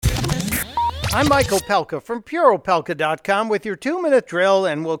I'm Michael Pelka from PureOpelka.com with your 2-minute drill,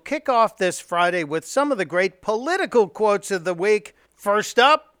 and we'll kick off this Friday with some of the great political quotes of the week. First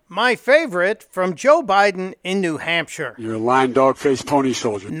up, my favorite from Joe Biden in New Hampshire. You're a lying dog-faced pony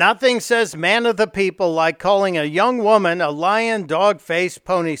soldier. Nothing says man of the people like calling a young woman a lion dog-faced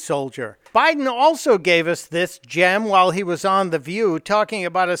pony soldier. Biden also gave us this gem while he was on The View talking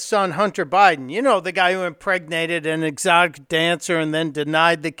about his son, Hunter Biden. You know, the guy who impregnated an exotic dancer and then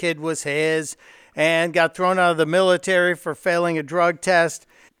denied the kid was his and got thrown out of the military for failing a drug test.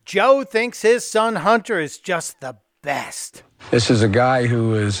 Joe thinks his son, Hunter, is just the best. This is a guy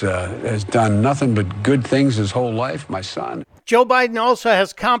who has done nothing but good things his whole life, my son. Joe Biden also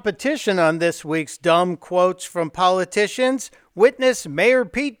has competition on this week's dumb quotes from politicians. Witness Mayor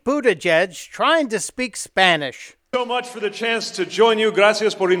Pete Buttigieg trying to speak Spanish. So much for the chance to join you.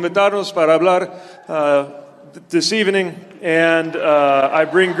 Gracias por invitarnos para hablar this evening. And I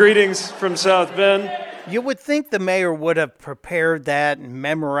bring greetings from South Bend. You would think the mayor would have prepared that and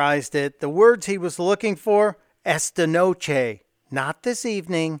memorized it. The words he was looking for, esta noche. Not this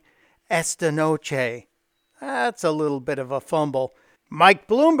evening, esta noche. That's a little bit of a fumble. Mike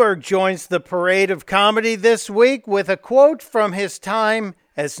Bloomberg joins the parade of comedy this week with a quote from his time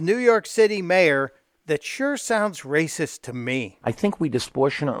as New York City mayor that sure sounds racist to me. I think we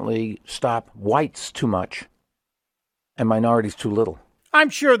disproportionately stop whites too much and minorities too little. I'm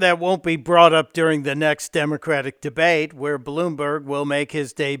sure that won't be brought up during the next Democratic debate where Bloomberg will make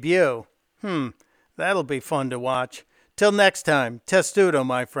his debut. That'll be fun to watch. Till next time, testudo,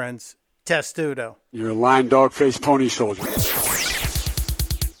 my friends. Testudo. You're a lying dog-faced pony soldier.